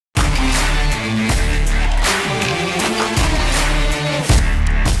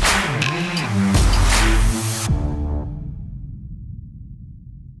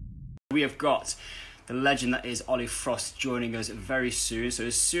we have got the legend that is Ollie Frost joining us very soon. So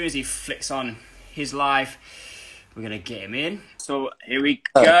as soon as he flicks on his live, we're going to get him in. So here we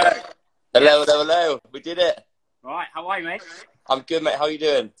go. Hello. We did it. Right, how are you, mate? I'm good, mate. How are you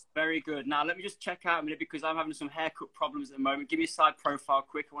doing? Very good. Now, let me just check out a minute because I'm having some haircut problems at the moment. Give me a side profile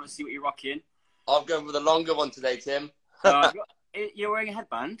quick. I want to see what you're rocking. I'm going with a longer one today, Tim. You're wearing a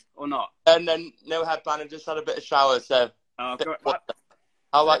headband or not? And then no headband. I just had a bit of shower, so. Right.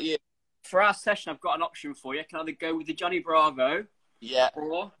 How about you? For our session, I've got an option for you. I can either go with the Johnny Bravo,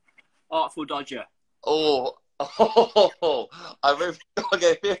 or Artful Dodger. I really got to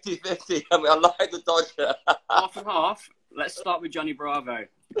go 50-50. I mean, I like the Dodger. Half and half. Let's start with Johnny Bravo.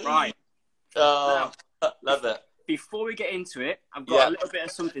 Right. Oh, now, love it. Before we get into it, I've got a little bit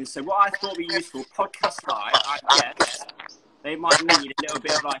of something. So what I thought would be useful, podcast live, I guess, they might need a little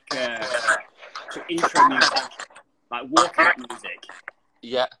bit of like some intro music, like workout music.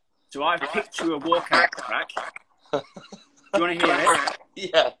 Yeah. So I've picked you a workout track. Do you want to hear it?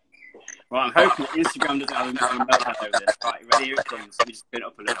 Yeah. Well, I'm hoping Instagram doesn't have a meltdown over this. Right, ready? Here it comes. Let me just spin it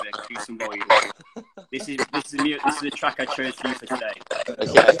up a little bit. Do some volume. This is the track I chose for you for today.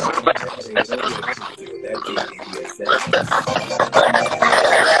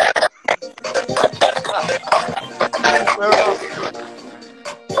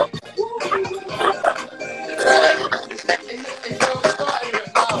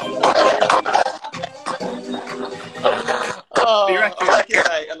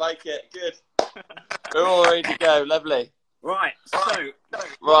 I like it. Good. We're all ready to go. Lovely. Right. So,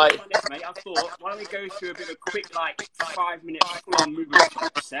 right. This, mate, I thought, why don't we go through a bit of a quick, like, 5-minute full-on movement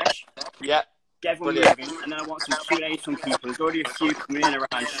sesh? Yeah. Get everyone moving, and then I want some Q&As from people. There's already a few coming in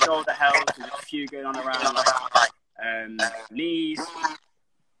around shoulder health. There's a few going on around knees.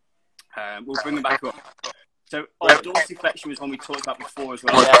 We'll bring them back up. So, dorsiflexion was one we talked about before as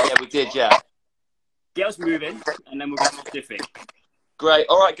well. Yeah, we did, yeah. Get us moving, and then we'll get specific. Great.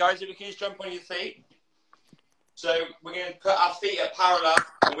 All right, guys, if you can just jump on your feet. So we're going to put our feet at parallel,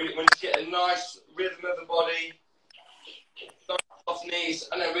 and we're going to get a nice rhythm of the body, off knees,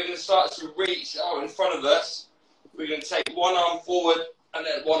 and then we're going to start to reach out in front of us. We're going to take one arm forward and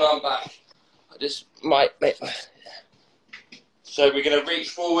then one arm back. I just might make. So we're going to reach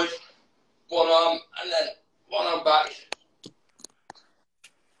forward, one arm, and then one arm back.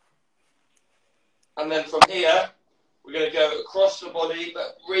 And then from here, we're going to go across the body,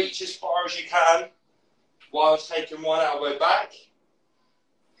 but reach as far as you can whilst taking one elbow back.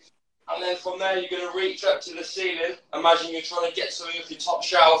 And then from there, you're going to reach up to the ceiling. Imagine you're trying to get something off your top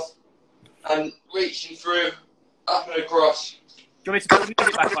shelf and reaching through, up and across. Do you want me to put the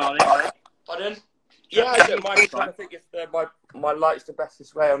music back on, Ollie? Pardon? Yeah, I don't mind. I'm trying to think if my light's the best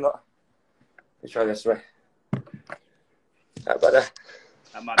this way. I'm not. Let's try this way. That better?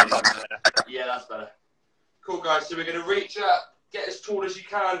 That might be better. Yeah, that's better. Cool, guys. So we're going to reach up, get as tall as you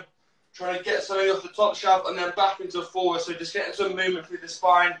can, trying to get something off the top shelf, and then back into a forward. So just getting some movement through the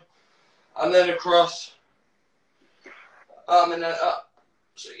spine, and then across, and then up.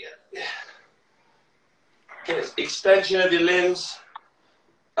 So yeah. Get extension of your limbs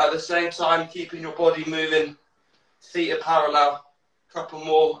at the same time, keeping your body moving. Feet are parallel. Couple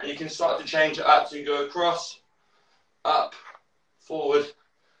more, and you can start to change it up. So you go across, up, forward,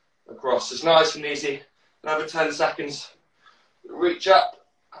 across. It's nice and easy. Another 10 seconds. Reach up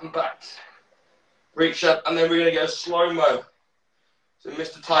and back. Reach up, and then we're going to go slow-mo. So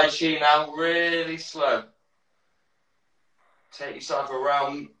Mr. Tai Chi now, really slow. Take yourself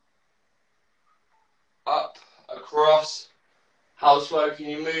around, up, across. How slow can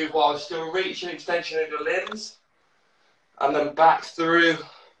you move while still reaching extension of your limbs? And then back through.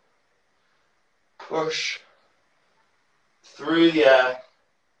 Push. Through the air.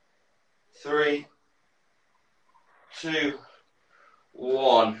 3, 2,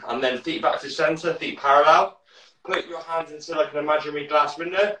 1. And then feet back to center, feet parallel. Put your hands into like an imaginary glass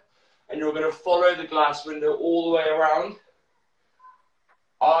window, and you're going to follow the glass window all the way around.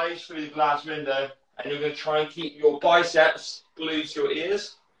 Eyes through the glass window, and you're going to try and keep your biceps glued to your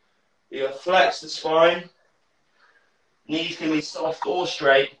ears. You're going to flex the spine. Knees can be soft or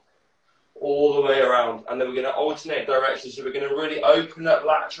straight all the way around. And then we're going to alternate directions. So we're going to really open up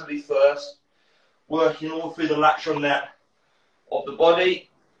laterally first, working all through the lateral net of the body,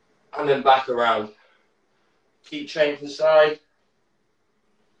 and then back around. Keep changing side.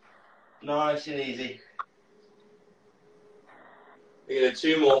 Nice and easy. We're going to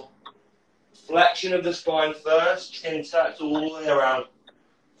do 2 more. Flexion of the spine first, chin tucked all the way around.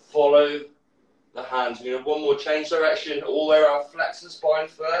 Follow the hands. We're going to have 1 more, change direction all the way around. Flex the spine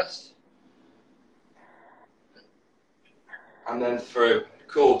first. And then through.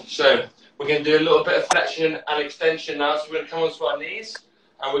 Cool. So we're going to do a little bit of flexion and extension now. So we're going to come onto our knees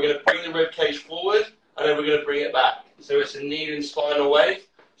and we're going to bring the rib cage forward and then we're going to bring it back. So it's a knee and spinal wave.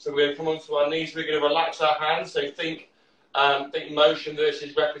 So we're going to come onto our knees. We're going to relax our hands. So think motion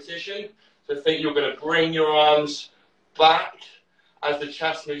versus repetition. So think you're going to bring your arms back as the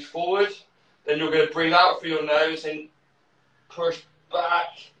chest moves forward. Then you're going to breathe out through your nose and push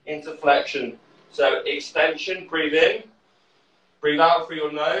back into flexion. So extension, breathe in. Breathe out through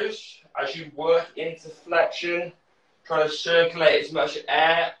your nose. As you work into flexion, try to circulate as much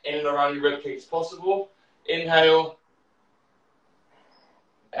air in and around your ribcage as possible. Inhale.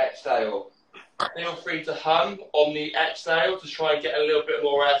 Exhale. Feel free to hum on the exhale to try and get a little bit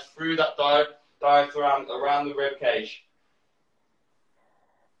more air through that diaphragm around the rib cage.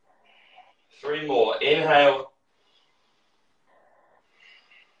 3 more. Inhale.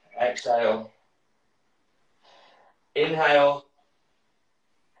 Exhale. Inhale.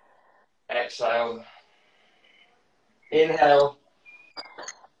 Exhale. Inhale.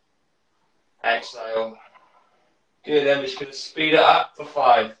 Exhale. Good. Then we're just going to speed it up for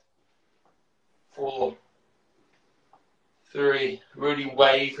 5, 4, 3. Really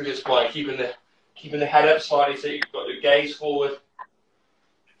wave through the spine, keeping the head up slightly so you've got your gaze forward.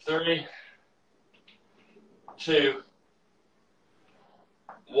 3, 2,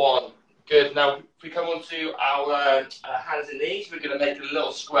 1. Good. Now, if we come onto our hands and knees, we're going to make a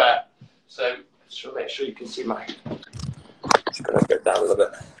little square. So, just make sure you can see my. Just going to go down a little bit.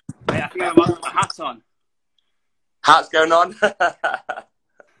 Hey, I think I've got my hat on. Hat's going on.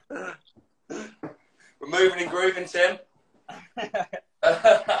 We're moving and grooving, Tim. All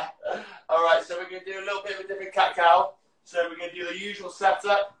right, so we're going to do a little bit of a different cat-cow. So we're going to do the usual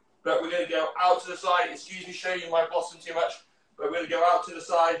setup, but we're going to go out to the side. Excuse me showing you my bottom too much, but we're going to go out to the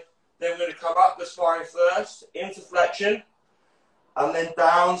side. Then we're going to come up the spine first, into flexion, and then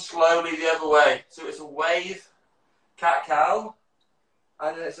down slowly the other way. So it's a wave, cat-cow,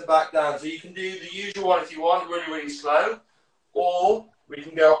 and then it's a back down. So you can do the usual one if you want, really, really slow, or we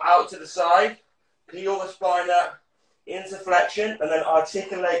can go out to the side, peel the spine up, into flexion, and then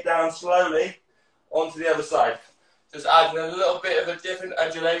articulate down slowly onto the other side. Just adding a little bit of a different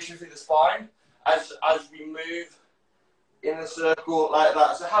undulation through the spine as we move in a circle like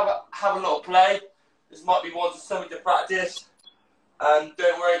that. So have a little play. This might be something to practice. And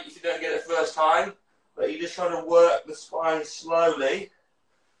don't worry if you don't get it first time, but you're just trying to work the spine slowly.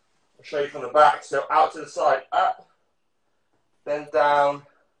 I'll show you from the back. So out to the side, up, then down,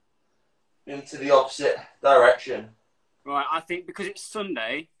 into the opposite direction. Right, I think because it's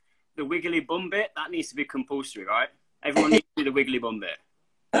Sunday, the wiggly bum bit, that needs to be compulsory, right? Everyone needs to do the wiggly bum bit.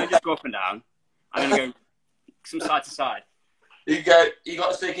 Don't just go up and down. I'm going to go some side to side. So you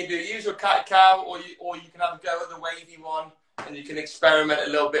can do a usual cat-cow, or you can have a go at the wavy one, and you can experiment a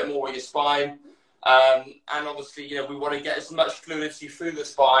little bit more with your spine. And obviously, we want to get as much fluidity through the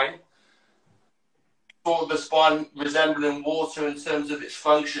spine, for the spine resembling water in terms of its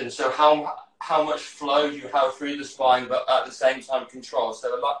function. So how much flow do you have through the spine, but at the same time control.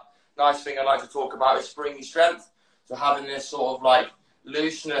 So nice thing I like to talk about is springy strength. So having this sort of like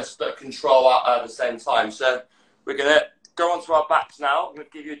looseness but control at the same time. So we're going to go onto our backs now. I'm going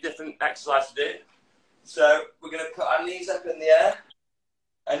to give you a different exercise to do. So we're going to put our knees up in the air,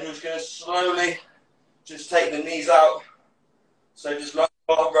 and we're just going to slowly just take the knees out. So just long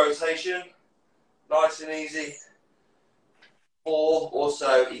rotation, nice and easy. 4 or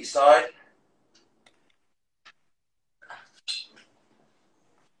so each side.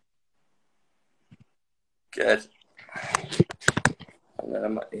 Good. And then I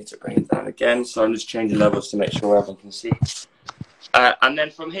might need to bring it down again. So I'm just changing levels to make sure everyone can see. And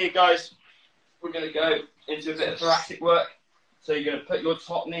then from here, guys, we're going to go into a bit of thoracic work. So you're going to put your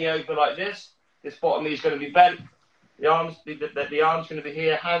top knee over like this. This bottom knee is going to be bent. The arm's going to be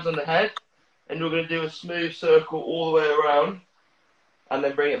here, hands on the head. And you're going to do a smooth circle all the way around. And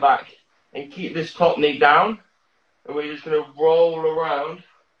then bring it back. And keep this top knee down. And we're just going to roll around.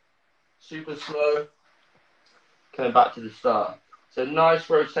 Super slow. Coming back to the start. So nice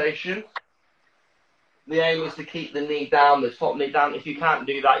rotation. The aim is to keep the knee down, the top knee down. If you can't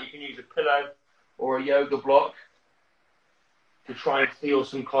do that, you can use a pillow or a yoga block to try and feel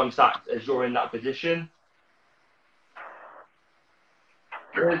some contact as you're in that position.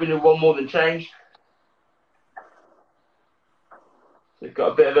 We're going to do one more than change. So we've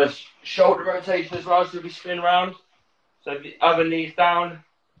got a bit of a shoulder rotation as well, so we spin around. So the other knee's down.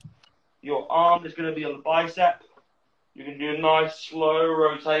 Your arm is going to be on the bicep. You can do a nice slow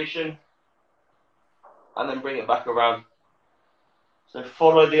rotation and then bring it back around. So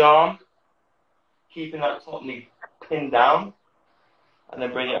follow the arm, keeping that top knee pinned down, and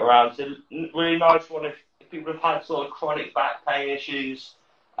then bring it around. So really nice one if people have had sort of chronic back pain issues,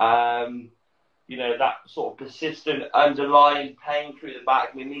 you know, that sort of persistent underlying pain through the back.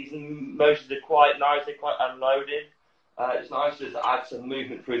 I mean, these motions are quite nice, they're quite unloaded. It's nice to add some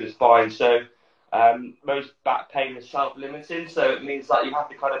movement through the spine. So most back pain is self-limiting, so it means that you have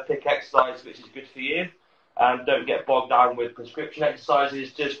to kind of pick exercise which is good for you, and don't get bogged down with prescription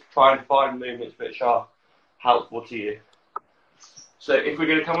exercises. Just try and find movements which are helpful to you. So if we're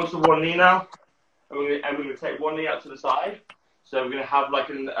going to come onto one knee now, and we're going to take one knee out to the side. So we're going to have like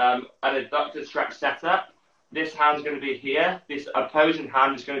an adductor stretch setup. This hand's going to be here. This opposing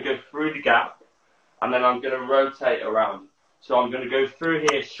hand is going to go through the gap, and then I'm going to rotate around. So I'm going to go through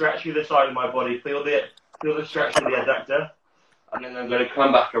here, stretch through the side of my body, feel the stretch in the adductor, and then I'm going to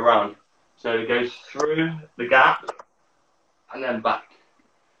come back around. So it goes through the gap, and then back.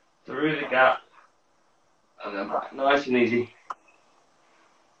 Through the gap, and then back. Nice and easy.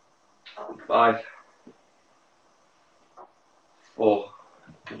 5, 4,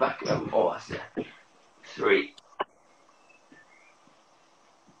 go back again. Oh, that's it. 3,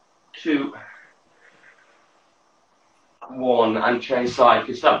 2, 1, and change side.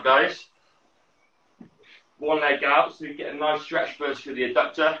 Good stuff, guys. One leg out, so you get a nice stretch first through the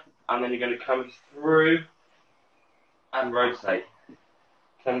adductor, and then you're going to come through and rotate.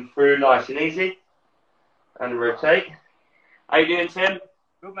 Come through nice and easy, and rotate. How you doing, Tim?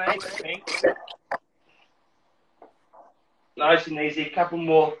 Good, mate. Nice and easy. Couple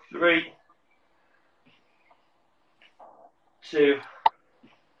more. 3, 2,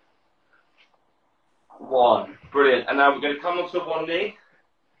 1. Brilliant. And now we're going to come onto one knee.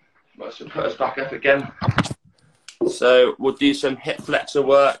 Let's put us back up again. So we'll do some hip flexor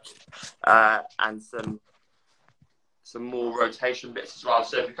work and some more rotation bits as well.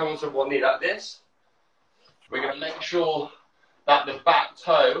 So if we come onto one knee like this, we're going to make sure that the back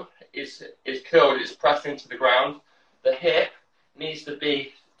toe is curled, it's pressed into the ground. The hip needs to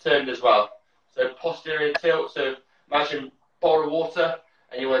be turned as well. So posterior tilt, so imagine bowl of water,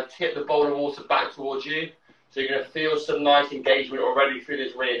 and you want to tip the bowl of water back towards you. So you're going to feel some nice engagement already through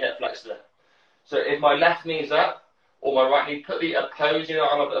this rear hip flexor. So if my left knee is up, or my right knee, put the opposing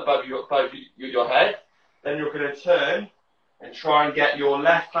arm up above your head, then you're going to turn and try and get your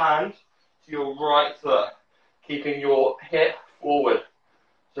left hand to your right foot, keeping your hip forward.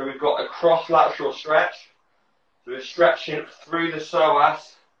 So we've got a cross-lateral stretch. So we're stretching through the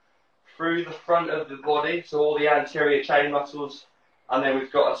psoas, through the front of the body, so all the anterior chain muscles, and then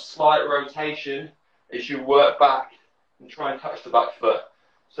we've got a slight rotation as you work back and try and touch the back foot.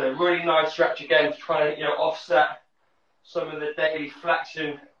 So really nice stretch again to try and offset some of the daily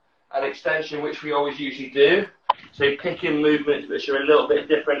flexion and extension which we always usually do. So picking movements which are a little bit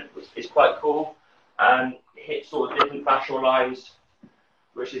different is quite cool, and hit sort of different fascial lines,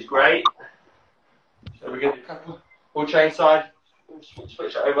 which is great. So we're going to do a couple. We'll change side, we'll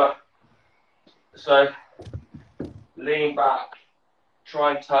switch it over. So lean back,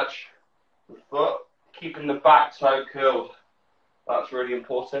 try and touch the foot, keeping the back toe curled. That's really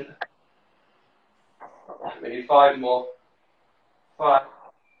important. We do 5 more. 5,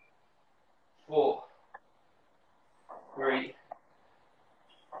 4, 3,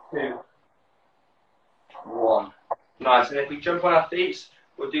 2, 1. Nice. And if we jump on our feet,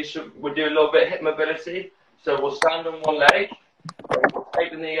 we'll do a little bit of hip mobility. So we'll stand on one leg, we'll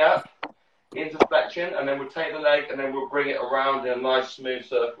take the knee up into flexion, and then we'll take the leg and then we'll bring it around in a nice smooth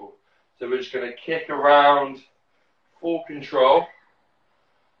circle. So we're just going to kick around, full control,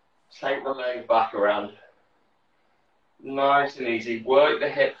 take the leg back around. Nice and easy. Work the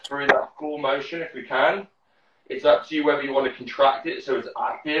hip through that full motion if we can. It's up to you whether you want to contract it so it's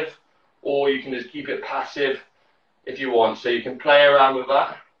active, or you can just keep it passive if you want. So you can play around with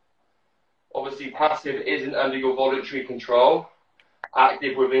that. Obviously passive isn't under your voluntary control.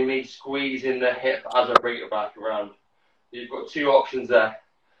 Active would be me squeezing the hip as I bring it back around. You've got 2 options there.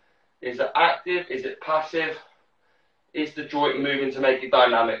 Is it active? Is it passive? Is the joint moving to make it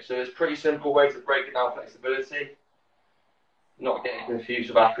dynamic? So there's a pretty simple way to break it down flexibility. Not getting confused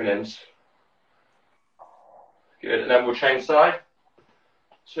with acronyms. Good, and then we'll change side.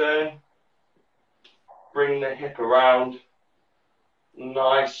 Turn. Bring the hip around.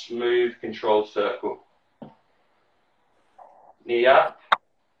 Nice, smooth, controlled circle. Knee up.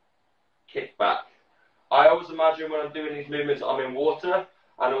 Kick back. I always imagine when I'm doing these movements, I'm in water,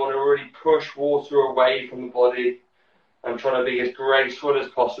 and I want to really push water away from the body. I'm trying to be as graceful as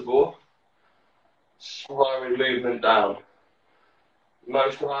possible. Slowing movement down.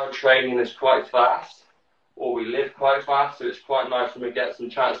 Most of our training is quite fast, or we live quite fast, so it's quite nice when we get some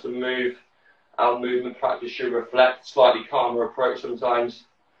chance to move our movement practice should reflect slightly calmer approach sometimes,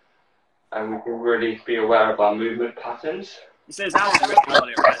 and we can really be aware of our movement patterns. It says outer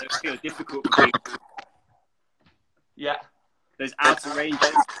ranges, right? Those feel difficult for people. Yeah. Those outer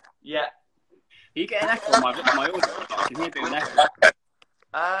ranges. Yeah. You get an echo on my audio. I can hear a bit of an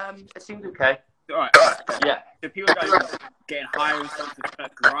echo. It seems okay. All right. Yeah. So people go getting higher and stuff to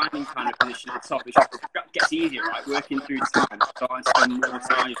grinding kind of position at the top, which gets easier, right? Working through time, starting to spend more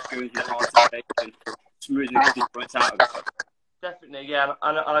time just going through the hard stage and smoothing the points out of it. Definitely, yeah,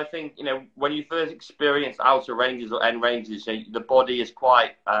 and I think, you know, when you first experience outer ranges or end ranges, you know, the body is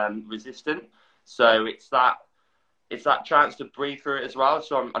quite resistant, so it's that chance to breathe through it as well.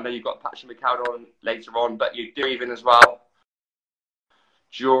 So I know you've got Patrick McCown on later on, but you do even as well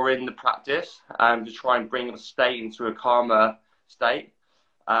during the practice to try and bring the state into a calmer state,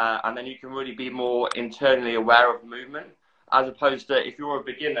 and then you can really be more internally aware of movement, as opposed to if you're a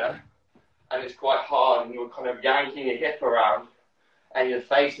beginner and it's quite hard and you're kind of yanking your hip around and your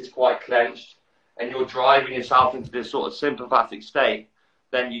face is quite clenched and you're driving yourself into this sort of sympathetic state,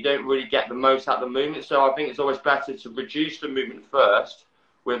 then you don't really get the most out of the movement. So I think it's always better to reduce the movement first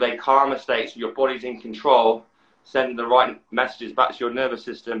with a calmer state so your body's in control, sending the right messages back to your nervous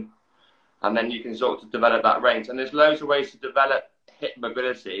system, and then you can sort of develop that range. And there's loads of ways to develop hip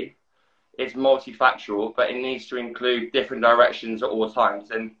mobility. It's multifactorial, but it needs to include different directions at all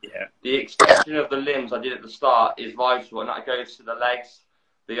times. And the extension of the limbs I did at the start is vital, and that goes to the legs,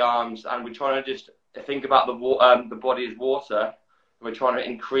 the arms, and we're trying to just think about the body as water, and we're trying to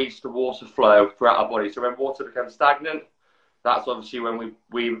increase the water flow throughout our body. So when water becomes stagnant, that's obviously when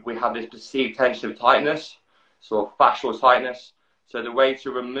we have this perceived tension of tightness, sort of fascial tightness. So the way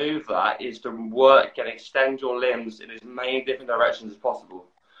to remove that is to work and extend your limbs in as many different directions as possible.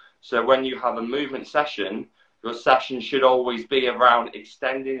 So when you have a movement session, your session should always be around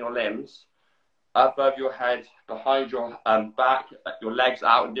extending your limbs above your head, behind your back, your legs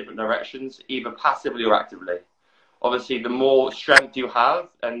out in different directions, either passively or actively. Obviously, the more strength you have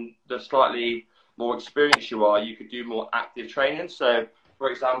and the slightly more experienced you are, you could do more active training. So,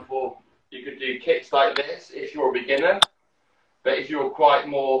 for example, you could do kicks like this if you're a beginner, but if you're quite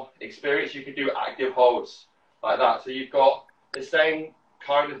more experienced, you could do active holds like that. So you've got the same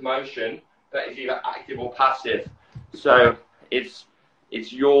kind of motion, but it's either active or passive. So it's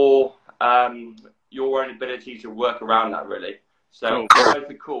your own ability to work around that, really. So both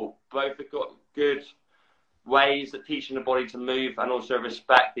are cool. Both have got good ways of teaching the body to move and also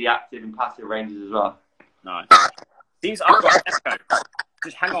respect the active and passive ranges as well. Nice. Seems I've got echo.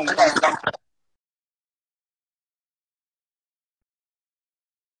 Just hang on.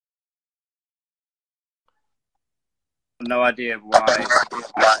 No idea why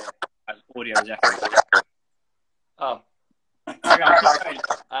audio is echoing. Oh.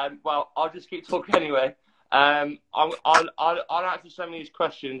 Well, I'll just keep talking anyway. I'll answer some of these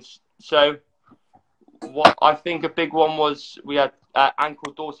questions. So, what I think a big one was we had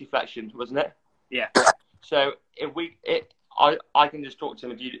ankle dorsiflexion, wasn't it? Yeah. So I can just talk to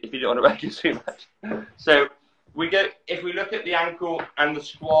him if you don't want to record too much. So if we look at the ankle and the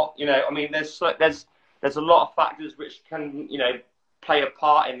squat, you know, I mean, there's a lot of factors which can, you know, play a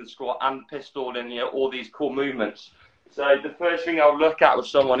part in the squat and pistol and, you know, all these cool movements. So the first thing I'll look at with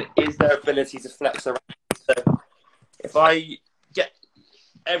someone is their ability to flex around. So if I get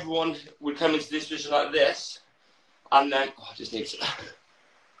everyone would come into this position like this, and then I just need to.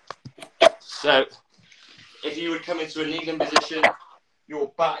 So if you would come into a kneeling position, your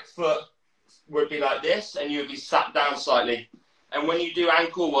back foot would be like this, and you would be sat down slightly. And when you do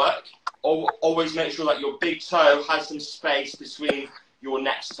ankle work, always make sure that your big toe has some space between your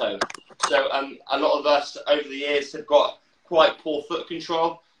next toe. So a lot of us over the years have got quite poor foot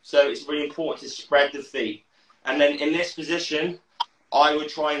control, so it's really important to spread the feet. And then in this position, I would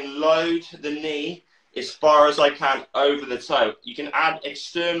try and load the knee as far as I can over the toe. You can add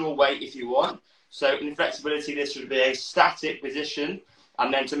external weight if you want. So in flexibility, this would be a static position.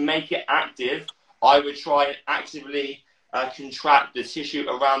 And then to make it active, I would try and actively contract the tissue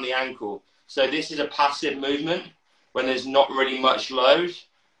around the ankle. So this is a passive movement when there's not really much load,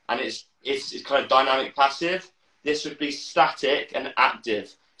 and it's kind of dynamic passive. This would be static and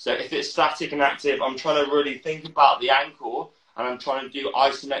active. So if it's static and active, I'm trying to really think about the ankle, and I'm trying to do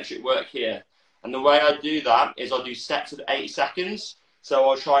isometric work here. And the way I do that is I'll do sets of 8 seconds. So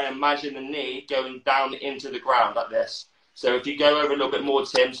I'll try and imagine the knee going down into the ground like this. So if you go over a little bit more,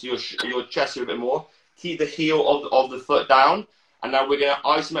 Tim, so your chest a little bit more, keep the heel of the foot down. And now we're going to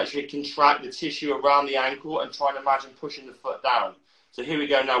isometrically contract the tissue around the ankle and try and imagine pushing the foot down. So here we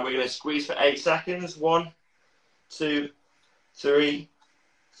go now. We're going to squeeze for 8 seconds. 1, 2, 3,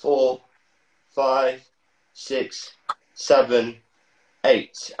 4, 5, 6, 7,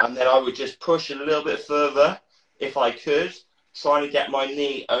 8. And then I would just push a little bit further, if I could, trying to get my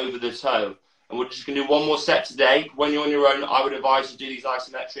knee over the toe. And we're just going to do one more set today. When you're on your own, I would advise you to do these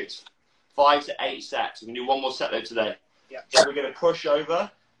isometrics 5 to 8 sets. We can do one more set though today. Yeah. So we're going to push over,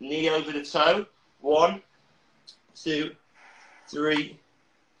 knee over the toe. 1, 2, 3,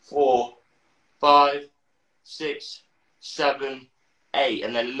 4, 5, 6, 7, 8.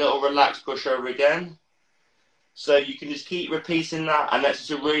 And then a little relaxed push over again. So you can just keep repeating that, and that's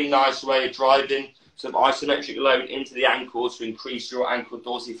just a really nice way of driving some isometric load into the ankles to increase your ankle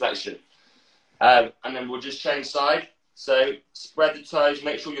dorsiflexion. And then we'll just change side. So spread the toes,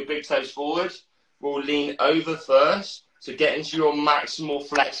 make sure your big toes forward. We'll lean over first to get into your maximal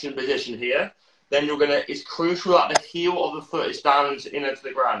flexion position here. Then you're gonna, it's crucial that the heel of the foot is down into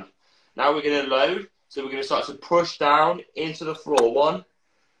the ground. Now we're gonna load. So we're gonna start to push down into the floor. 1,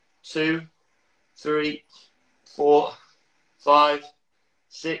 2, 3, 4, 5,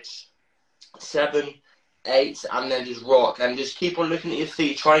 6, 7, 8, and then just rock. And just keep on looking at your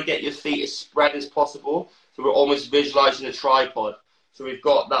feet. Try and get your feet as spread as possible. So we're almost visualizing a tripod. So we've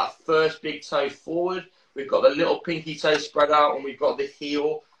got that first big toe forward. We've got the little pinky toe spread out, and we've got the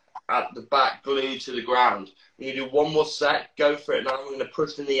heel at the back glued to the ground. We're going to do one more set. Go for it now. We're going to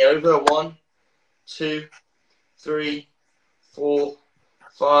push the knee over. 1, 2, 3, 4,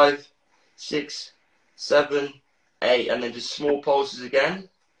 5, 6, 7, 8, and then just small pulses again.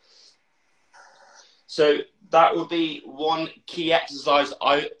 So that would be one key exercise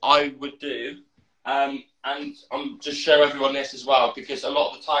I would do. And I'm just show everyone this as well, because a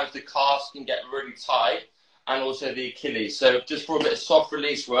lot of the times the calves can get really tight, and also the Achilles. So just for a bit of soft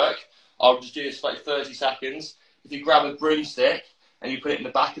release work, I'll just do this for like 30 seconds. If you grab a broomstick and you put it in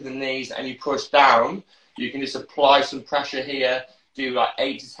the back of the knees and you push down, you can just apply some pressure here, do like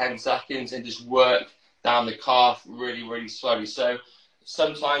 8 to 10 seconds, and just work down the calf really, really slowly. So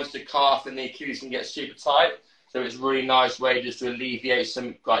sometimes the calf and the Achilles can get super tight. So it's a really nice way just to alleviate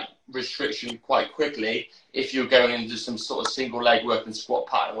some like restriction quite quickly if you're going into some sort of single leg work and squat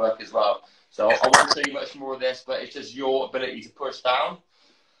pattern work as well. So I won't show you much more of this, but it's just your ability to push down.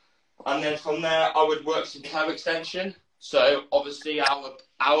 And then from there, I would work some toe extension. So obviously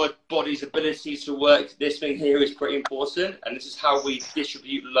our body's ability to work this thing here is pretty important, and this is how we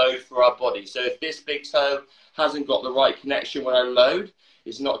distribute load for our body. So if this big toe hasn't got the right connection when I load,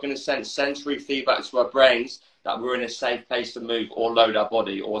 it's not going to send sensory feedback to our brains that we're in a safe place to move or load our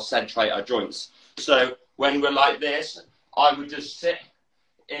body or centrate our joints. So when we're like this, I would just sit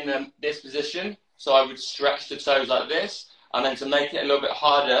in this position. So I would stretch the toes like this, and then to make it a little bit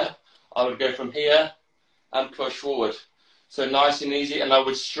harder, I would go from here and push forward. So nice and easy, and I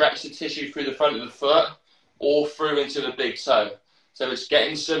would stretch the tissue through the front of the foot or through into the big toe. So it's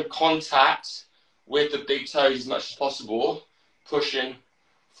getting some contact with the big toes as much as possible, pushing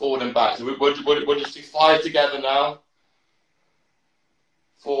forward and back. So we'll just do 5 together now.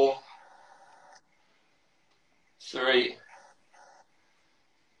 4, 3,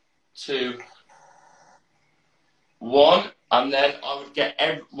 2, 1. And then I'd get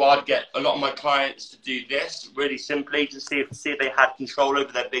a lot of my clients to do this really simply to see if they had control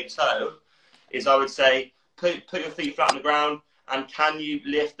over their big toe. Is I would say put your feet flat on the ground, and can you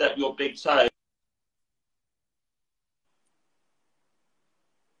lift up your big toe?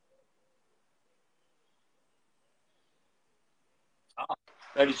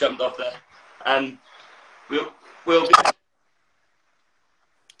 Only jumped off there. And we'll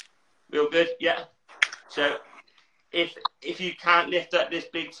good, yeah. So if you can't lift up this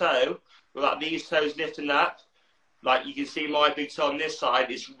big toe, like these toes lifting up, like you can see my big toe on this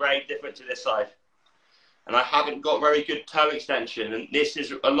side is very different to this side. And I haven't got very good toe extension, and this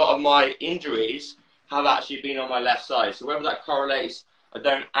is a lot of my injuries have actually been on my left side. So whether that correlates, I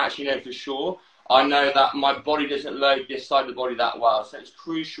don't actually know for sure. I know that my body doesn't load this side of the body that well. So it's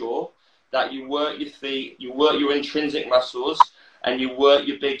crucial that you work your feet, you work your intrinsic muscles, and you work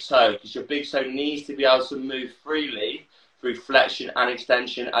your big toe, because your big toe needs to be able to move freely through flexion and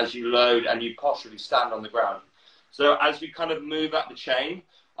extension as you load and you posturally stand on the ground. So as we kind of move up the chain,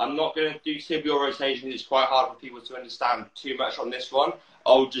 I'm not going to do tibial rotation. It's quite hard for people to understand too much on this one.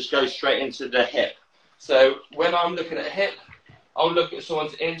 I'll just go straight into the hip. So when I'm looking at hip, I'll look at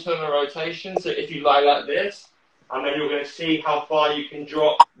someone's internal rotation. So if you lie like this, and then you're going to see how far you can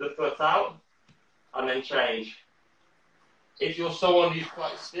drop the foot out and then change. If you're someone who's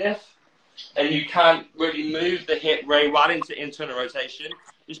quite stiff and you can't really move the hip very well into internal rotation,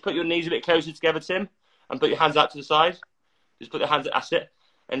 just put your knees a bit closer together, Tim, and put your hands out to the side. Just put the hands, that's it.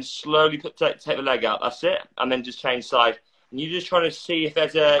 And slowly take the leg out, that's it. And then just change side. and you're just trying to see if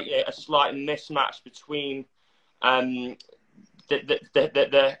there's a slight mismatch between the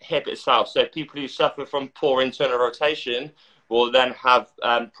hip itself. So people who suffer from poor internal rotation will then have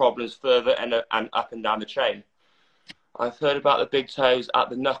problems further and up and down the chain. I've heard about the big toes at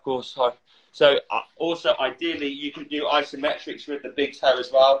the knuckles. So also, ideally, you can do isometrics with the big toe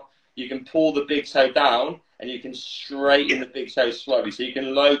as well. You can pull the big toe down and you can straighten the big toe slowly. So you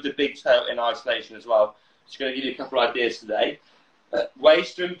can load the big toe in isolation as well. Just going to give you a couple of ideas today.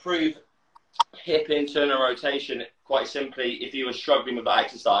 Ways to improve hip internal rotation, quite simply, if you were struggling with that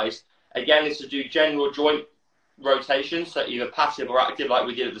exercise, again, is to do general joint rotation, so either passive or active, like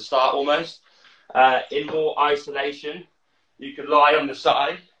we did at the start almost. In more isolation, you could lie on the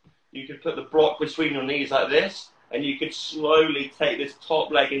side, you could put the block between your knees like this, and you could slowly take this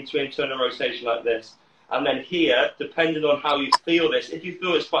top leg into internal rotation like this. And then here, depending on how you feel this, if you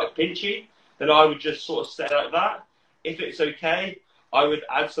feel it's quite pinchy, then I would just sort of set like that. If it's okay, I would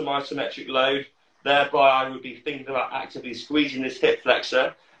add some isometric load. Thereby, I would be thinking about actively squeezing this hip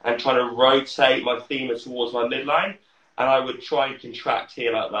flexor and trying to rotate my femur towards my midline. And I would try and contract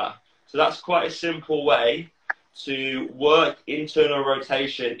here like that. So that's quite a simple way to work internal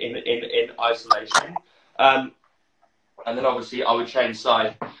rotation in isolation. And then obviously I would change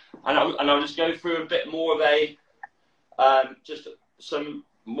side. And I'll just go through a bit more of a, just some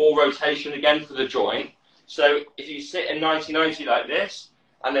more rotation again for the joint. So if you sit in 90-90 like this,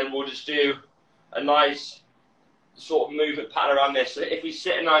 and then we'll just do a nice sort of movement pattern around this. So if we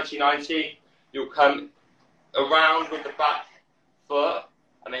sit in 90-90, you'll come around with the back foot,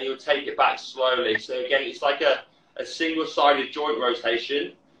 and then you'll take it back slowly. So again, it's like a single-sided joint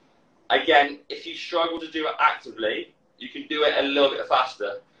rotation. Again, if you struggle to do it actively, you can do it a little bit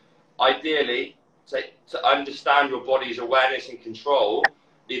faster. Ideally, to understand your body's awareness and control,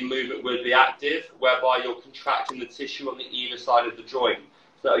 the movement would be active, whereby you're contracting the tissue on the either side of the joint.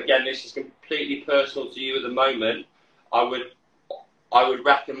 So again, this is completely personal to you at the moment. I would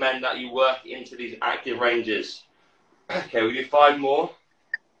recommend that you work into these active ranges. Okay, we'll do 5 more.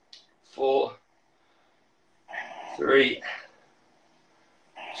 4, 3,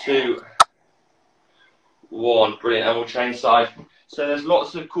 2, 1. Brilliant, and we'll change side. So there's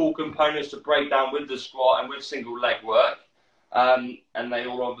lots of cool components to break down with the squat and with single leg work. And they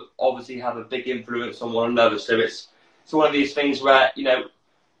all obviously have a big influence on one another. So it's one of these things where, you know,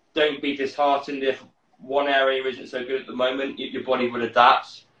 don't be disheartened if one area isn't so good at the moment. Your body will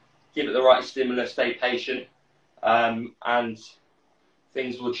adapt. Give it the right stimulus, stay patient, and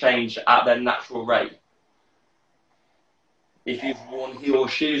things will change at their natural rate. If you've worn heel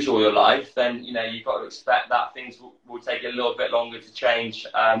shoes all your life, then, you know, you've got to expect that things will take a little bit longer to change,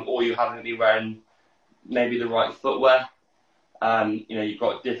 or you haven't been wearing maybe the right footwear. You know, you've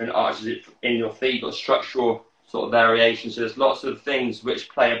got different arches in your feet, you've got structural sort of variations. So there's lots of things which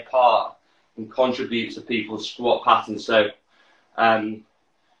play a part and contribute to people's squat patterns. So don't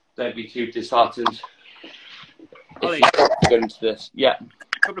be too disheartened Ollie, if you go into this. Yeah.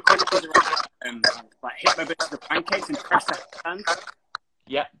 a couple of questions around like hip mobility, the pancakes and press hands.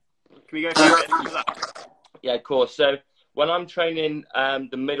 Yeah. Can we go through a bit of that? Yeah, of course. So when I'm training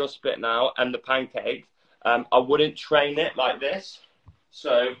the middle split now and the pancake, I wouldn't train it like this.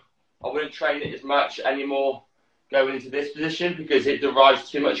 So I wouldn't train it as much anymore going into this position because it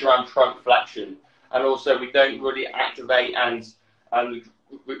derives too much around trunk flexion. And also we don't really activate and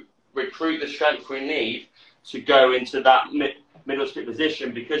recruit the strength we need to go into that middle split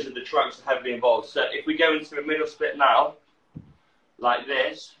position because of the trunks are heavily involved. So if we go into a middle split now, like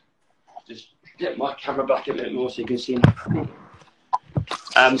this, just get my camera back a bit more so you can see. Sorry,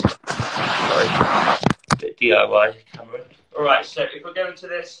 bit DIY camera. All right, so if we go into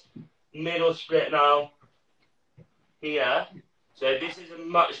this middle split now, here, so this is a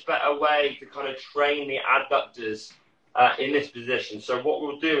much better way to kind of train the adductors in this position. So what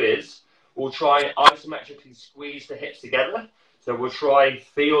we'll do is we'll try and isometrically squeeze the hips together. So we'll try and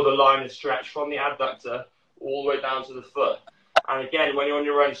feel the line of stretch from the adductor all the way down to the foot. And again, when you're on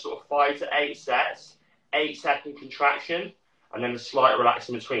your own, sort of 5 to 8 sets, 8-second contraction, and then a slight relax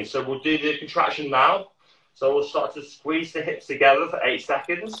in between. So we'll do the contraction now. So we'll start to squeeze the hips together for 8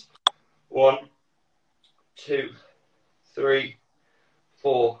 seconds. 1, 2, 3,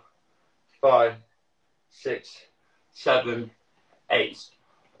 4, 5, 6, 7, 8.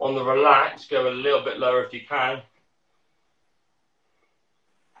 On the relax, go a little bit lower if you can.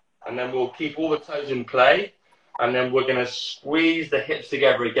 And then we'll keep all the toes in play. And then we're going to squeeze the hips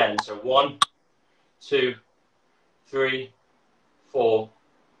together again. So 1, 2, 3, 4,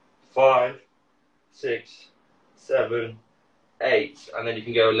 5, 6, 7, 8. And then you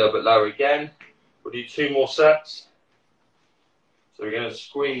can go a little bit lower again. We'll do 2 more sets. So we're going to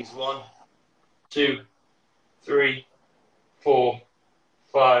squeeze 1, 2, 3, 4,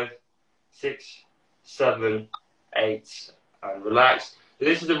 5, 6, 7, 8, and relax. So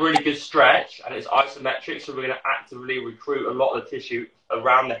this is a really good stretch, and it's isometric, so we're going to actively recruit a lot of the tissue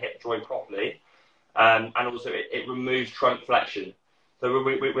around the hip joint properly, and also it removes trunk flexion. So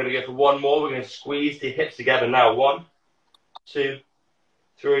we're going to go for one more. We're going to squeeze the hips together now. 1, 2,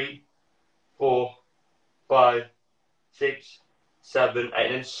 3, 4, 5, 6, 7, 8,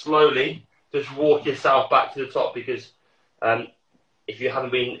 and then slowly just walk yourself back to the top, because if you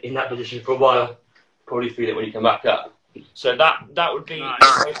haven't been in that position for a while, you'll probably feel it when you come back up. So that would be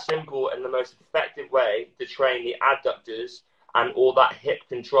the most simple and the most effective way to train the adductors and all that hip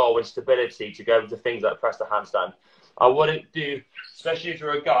control and stability to go into things like press the handstand. I wouldn't do, especially if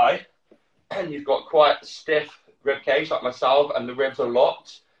you're a guy and you've got quite a stiff rib cage like myself and the ribs are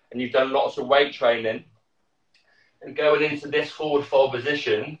locked and you've done lots of weight training, and going into this forward fold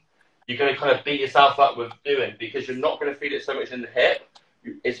position, you're going to kind of beat yourself up with doing, because you're not going to feel it so much in the hip.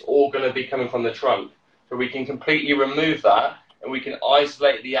 It's all going to be coming from the trunk. So we can completely remove that, and we can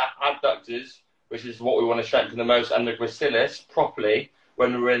isolate the adductors, which is what we want to strengthen the most, and the gracilis properly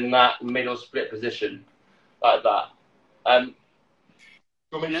when we're in that middle split position, like that.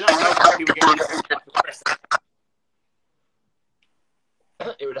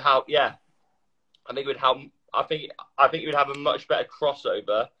 It would help, yeah. I think it would help. I think you would have a much better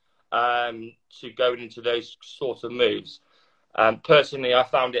crossover to going into those sort of moves. Personally, I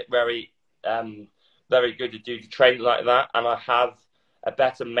found it very good to do the training like that, and I have a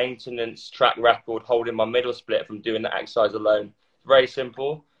better maintenance track record holding my middle split from doing the exercise alone. It's very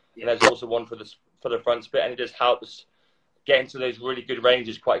simple, and there's also one for the front split, and it just helps get into those really good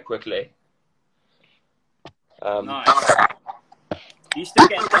ranges quite quickly. Nice. You still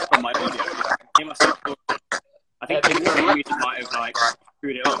getting that from my audio? I think the music might have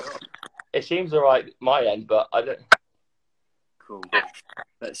screwed it up. It seems alright my end, but I don't. Cool.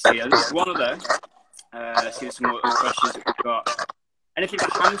 Let's see. There's one of those. Let's see some more questions that we've got. Anything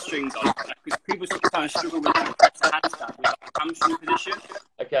for hamstrings on? Because people sometimes struggle with the handstand with the hamstring position.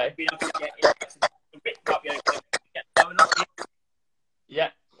 Okay. Being able to get it a bit up, get going up. Yeah.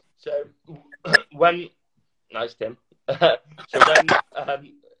 So when nice Tim. So when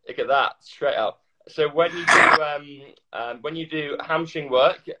look at that straight up. So when you do hamstring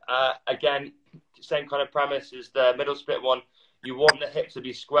work, again, same kind of premise as the middle split one. You want the hips to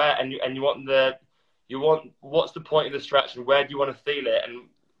be square, and you want what's the point of the stretch, and where do you want to feel it, and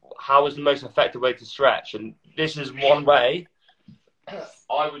how is the most effective way to stretch? And this is one way.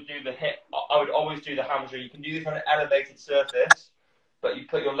 I would do the hip. I would always do the hamstring. You can do this on an elevated surface, but you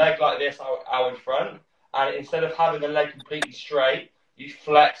put your leg like this out in front, and instead of having the leg completely straight, you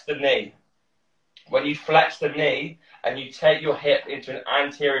flex the knee. When you flex the knee and you take your hip into an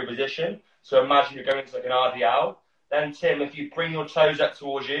anterior position, so imagine you're going into like an RDL, then Tim, if you bring your toes up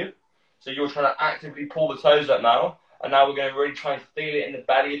towards you, so you're trying to actively pull the toes up now, and now we're going to really try and feel it in the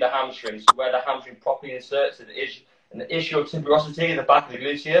belly of the hamstring, so where the hamstring properly inserts in the ischial tuberosity in the back of the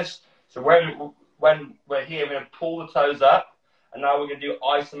gluteus. So when we're here, we're going to pull the toes up, and now we're going to do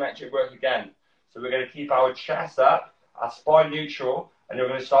isometric work again. So we're going to keep our chest up, our spine neutral, and we're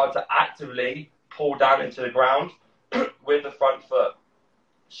going to start to actively pull down into the ground with the front foot.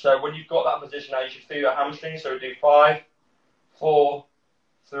 So when you've got that position now, you should feel your hamstrings. So we do 5, 4,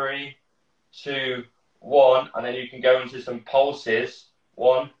 3, 2, 1, and then you can go into some pulses.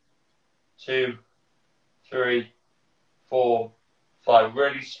 1, 2, 3, 4, 5.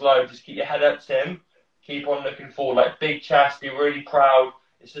 Really slow. Just keep your head up, Tim. Keep on looking forward, like big chest. Be really proud.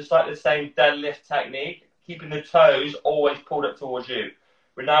 It's just like the same deadlift technique, keeping the toes always pulled up towards you.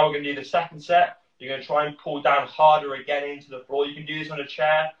 But now we're going to do the second set. You're going to try and pull down harder again into the floor. You can do this on a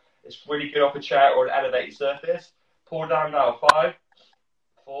chair. It's really good off a chair or an elevated surface. Pull down now. 5,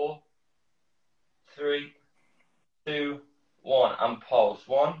 4, 3, 2, 1. And pulse.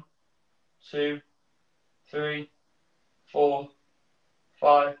 1, 2, 3, 4,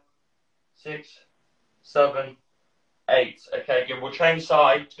 5, 6, 7, 8. Okay, good. We'll change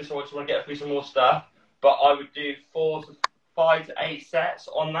sides just so I just want to get through some more stuff. But I would do 5 to 8 sets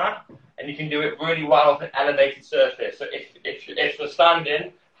on that, and you can do it really well off an elevated surface. So if you're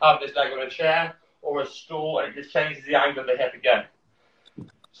standing, have this leg on a chair or a stool, and it just changes the angle of the hip again.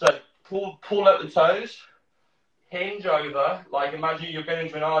 So pull up the toes, hinge over, like imagine you're going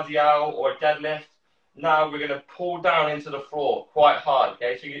into an RDL or a deadlift. Now we're going to pull down into the floor quite hard,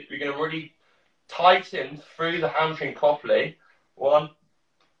 okay? So you're going to really tighten through the hamstring properly. 1,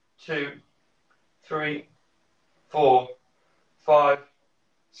 2, 3, 4, 5,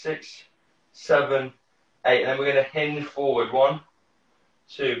 6, 7, 8, and then we're going to hinge forward. 1,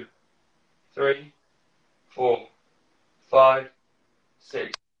 2, 3, 4, 5,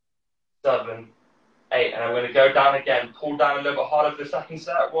 6, 7, 8. And I'm going to go down again. Pull down a little bit harder for the second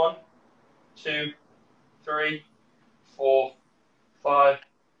set. 1, 2, 3, 4, 5,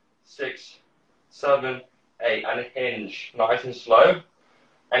 6, 7, 8. And a hinge. Nice and slow.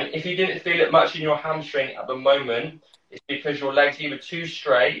 And if you didn't feel it much in your hamstring at the moment, it's because your legs are either too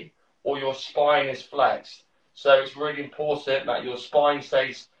straight or your spine is flexed. So it's really important that your spine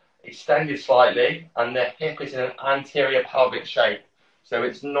stays extended slightly and the hip is in an anterior pelvic shape. So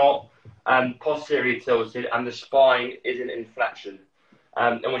it's not posterior tilted and the spine is in flexion.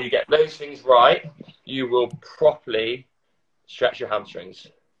 And when you get those things right, you will properly stretch your hamstrings.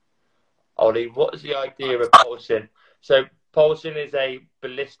 Ollie, what is the idea of pulsing? So pulsing is a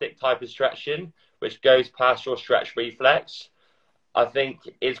ballistic type of stretching, which goes past your stretch reflex. I think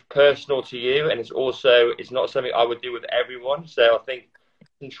it's personal to you, and it's not something I would do with everyone. So I think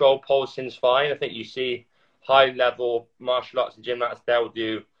controlled pulsing is fine. I think you see high-level martial arts and gymnasts, they'll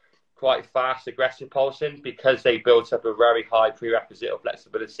do quite fast, aggressive pulsing because they built up a very high prerequisite of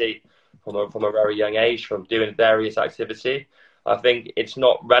flexibility from a very young age, from doing various activity. I think it's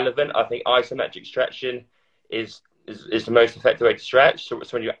not relevant. I think isometric stretching is the most effective way to stretch. So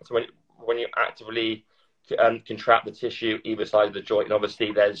when you actively contract the tissue either side of the joint, and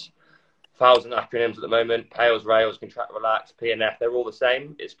obviously there's 1,000 acronyms at the moment: PAILS, rails, contract, relax, PNF. They're all the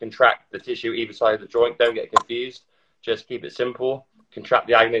same. It's contract the tissue either side of the joint. Don't get confused. Just keep it simple. Contract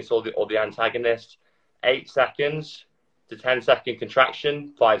the agonist or the antagonist. 8 seconds to 10-second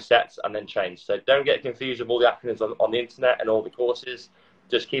contraction, 5 sets, and then change. So don't get confused with all the acronyms on the internet and all the courses.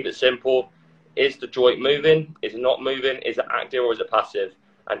 Just keep it simple. Is the joint moving? Is it not moving? Is it active or is it passive?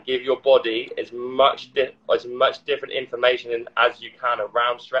 And give your body as much different information as you can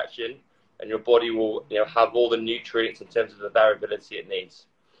around stretching, and your body will have all the nutrients in terms of the variability it needs.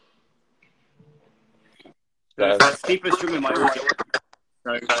 So people are struggling with my audio,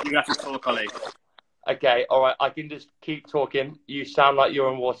 so you have to talk, Ollie. Okay, all right. I can just keep talking. You sound like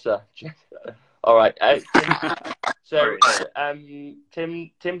you're in water. All right. So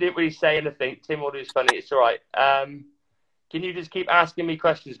Tim didn't really say anything. Tim will do is funny. It's all right. Can you just keep asking me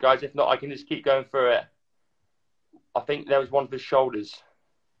questions, guys? If not, I can just keep going through it. I think there was one for the shoulders.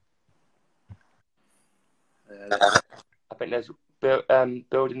 I think there's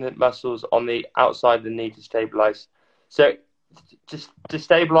building the muscles on the outside of the knee to stabilize. So just to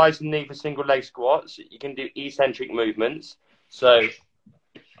stabilize the knee for single leg squats, you can do eccentric movements. So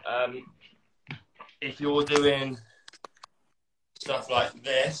if you're doing stuff like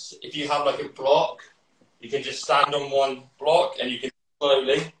this, if you have like a block, you can just stand on one block and you can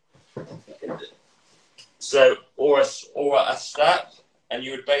slowly. So, or a step, and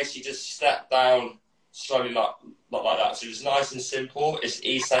you would basically just step down slowly like that. So it's nice and simple. It's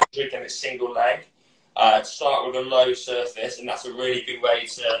eccentric and it's single leg. Start with a low surface, and that's a really good way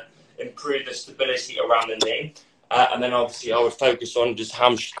to improve the stability around the knee. And then obviously I would focus on just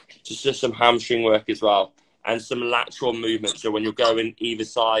some hamstring work as well, and some lateral movement. So when you're going either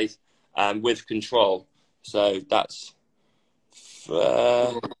side with control. So that's.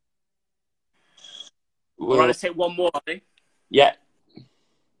 All right, let's take one more, Ollie. Yeah.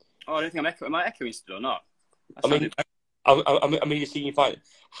 Oh, I don't think I'm echoing. Am I echoing still or not? I mean, you see, you find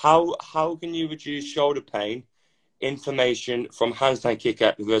how can you reduce shoulder pain, inflammation from handstand kick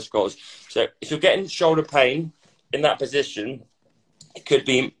out reverse squats? So if you're getting shoulder pain in that position, it could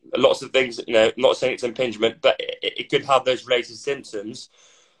be lots of things. Not saying it's impingement, but it could have those related symptoms.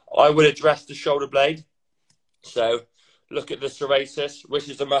 I would address the shoulder blade. So look at the serratus, which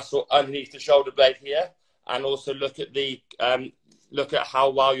is the muscle underneath the shoulder blade here, and also look at how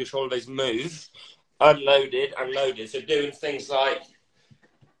well your shoulder blades move, unloaded and loaded. So doing things like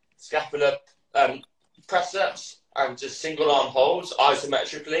scapular press-ups and just single arm holds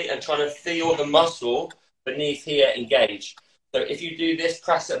isometrically, and trying to feel the muscle beneath here engage. So if you do this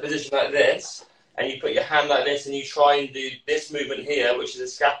press-up position like this, and you put your hand like this, and you try and do this movement here, which is a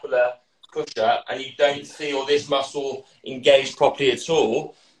scapular push-up, and you don't feel this muscle engage properly at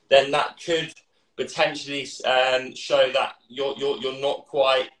all, then that could potentially show that you're not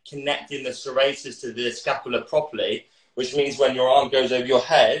quite connecting the serratus to the scapula properly, which means when your arm goes over your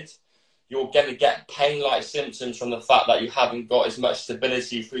head, you're going to get pain-like symptoms from the fact that you haven't got as much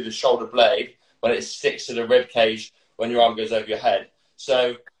stability through the shoulder blade when it sticks to the rib cage when your arm goes over your head.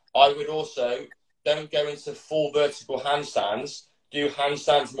 So I would also, don't go into full vertical handstands. Do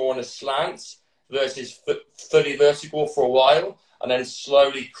handstands more on a slant versus fully vertical for a while, and then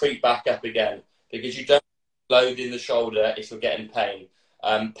slowly creep back up again, because you don't load in the shoulder if you're getting pain.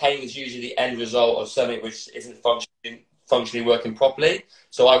 Pain is usually the end result of something which isn't functionally working properly.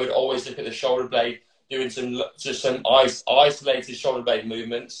 So I would always look at the shoulder blade, doing some isolated shoulder blade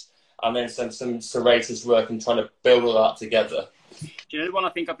movements, and then some serratus work and trying to build all that together. Do you know the one I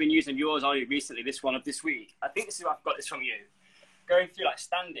think I've been using of yours, Ollie, recently, this one of this week? I think this is, I've got this from you. Going through like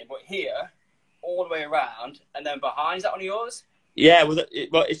standing, but here, all the way around, and then behind. Is that one of yours? Yeah, well,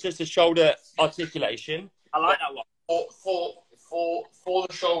 it's just a shoulder articulation. I like that one. For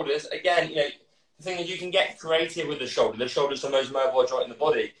the shoulders, again, you know, the thing is you can get creative with the shoulder. The shoulder's the most mobile joint in the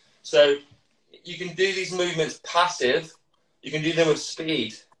body. So you can do these movements passive. You can do them with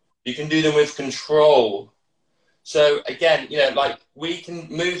speed. You can do them with control. So again, you know, like we can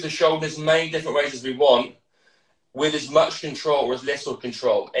move the shoulders many different ways as we want with as much control or as little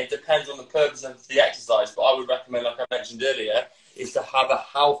control. It depends on the purpose of the exercise, but I would recommend, like I mentioned earlier, is to have a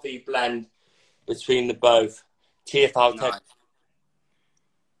healthy blend between the both. TFL. Nice.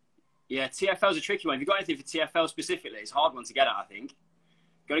 Yeah, TFL's a tricky one. If you've got anything for TFL specifically, it's a hard one to get at, I think.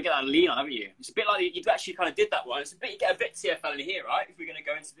 You've got to get that lean on, haven't you? It's a bit like you actually kind of did that one. It's a bit, you get a bit TFL in here, right? If we're going to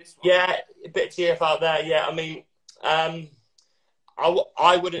go into this one. Yeah, a bit TFL there. Yeah, I mean, I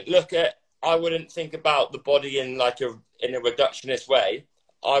wouldn't think about the body in like in a reductionist way.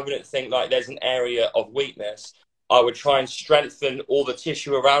 I wouldn't think like there's an area of weakness. I would try and strengthen all the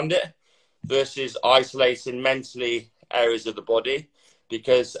tissue around it versus isolating mentally areas of the body,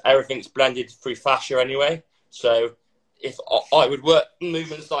 because everything's blended through fascia anyway. So if I would work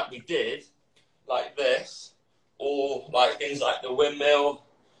movements like we did, like this, or like things like the windmill,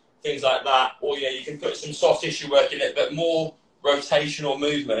 things like that, or you can put some soft tissue work in it, but more rotational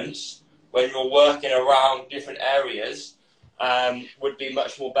movements when you're working around different areas would be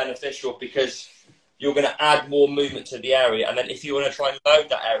much more beneficial, because you're going to add more movement to the area. And then if you want to try and load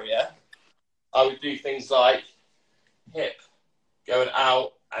that area, I would do things like hip going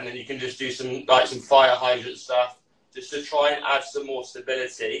out, and then you can just do some fire hydrant stuff just to try and add some more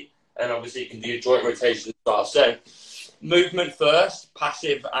stability. And obviously you can do joint rotation as well. So movement first,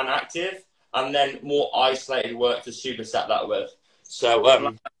 passive and active, and then more isolated work to superset that with. So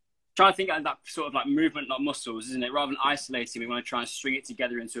trying to think of that sort of like movement, not muscles, isn't it? Rather than isolating, we want to try and string it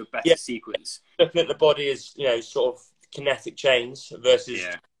together into a better sequence. Looking at the body as, you know, sort of kinetic chains versus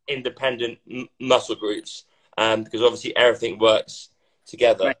independent muscle groups, because obviously everything works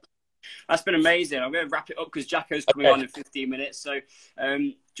together. Right. That's been amazing. I'm going to wrap it up because Jacko's coming on in 15 minutes. So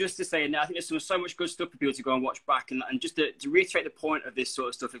just to say, I think there's so much good stuff for people to go and watch back. And just to reiterate the point of this sort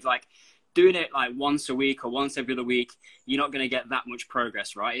of stuff, is like doing it like once a week or once every other week, you're not going to get that much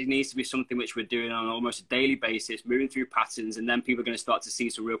progress, right? It needs to be something which we're doing on almost a daily basis, moving through patterns, and then people are going to start to see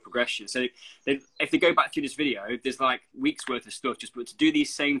some real progression. So if they go back through this video, there's like weeks worth of stuff, but to do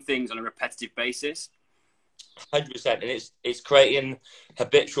these same things on a repetitive basis. 100%, and it's creating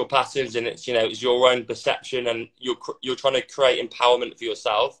habitual patterns, and it's your own perception, and you're trying to create empowerment for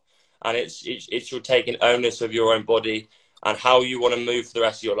yourself, and it's you're taking onus of your own body and how you want to move for the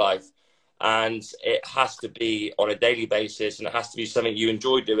rest of your life. And it has to be on a daily basis, and it has to be something you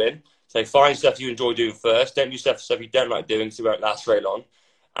enjoy doing. So find stuff you enjoy doing first. Don't do stuff you don't like doing, so it won't last very long.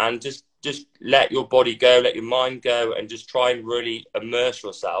 And just let your body go, let your mind go, and just try and really immerse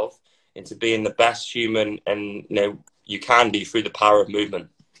yourself into being the best human and you can be through the power of movement.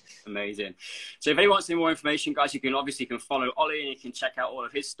 Amazing. So if anyone wants any more information, guys, you can follow Ollie, and you can check out all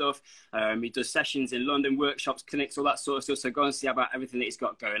of his stuff. He does sessions in London, workshops, clinics, all that sort of stuff. So go and see about everything that he's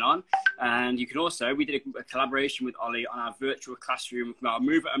got going on. And you can also, we did a collaboration with Ollie on our virtual classroom, our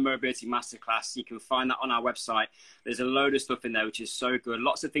Movement and Mobility Masterclass. You can find that on our website. There's a load of stuff in there, which is so good.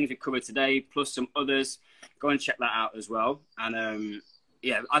 Lots of things we covered today, plus some others. Go and check that out as well. And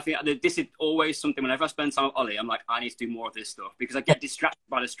yeah, I think this is always something, whenever I spend time with Ollie, I'm like, I need to do more of this stuff, because I get distracted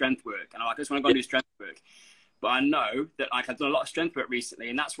by the strength work, and I'm like, I just want to go and do strength work. But I know that I've done a lot of strength work recently,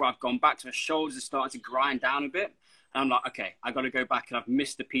 and that's where I've gone back to my shoulders are starting to grind down a bit. And I'm like, okay, I've got to go back, and I've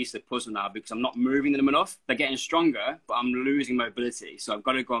missed the piece of the puzzle now because I'm not moving them enough. They're getting stronger, but I'm losing mobility. So I've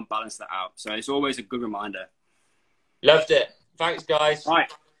got to go and balance that out. So it's always a good reminder. Loved it. Thanks, guys.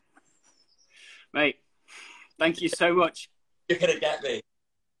 Right. Mate, thank you so much. You're going to get me.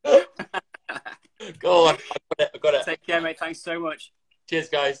 Go on. I got it. Take care, mate. Thanks so much. Cheers,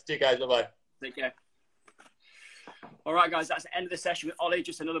 guys. Bye-bye. Take care. All right, guys, that's the end of the session with Ollie.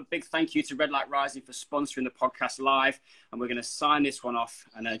 Just another big thank you to Red Light Rising for sponsoring the podcast live. And we're going to sign this one off.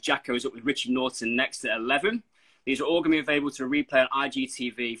 And Jacko is up with Richard Norton next at 11. These are all going to be available to replay on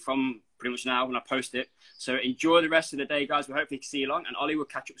IGTV from pretty much now when I post it. So enjoy the rest of the day, guys. We'll hopefully see you along. And Ollie will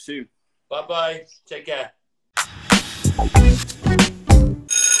catch up soon. Bye-bye. Take care.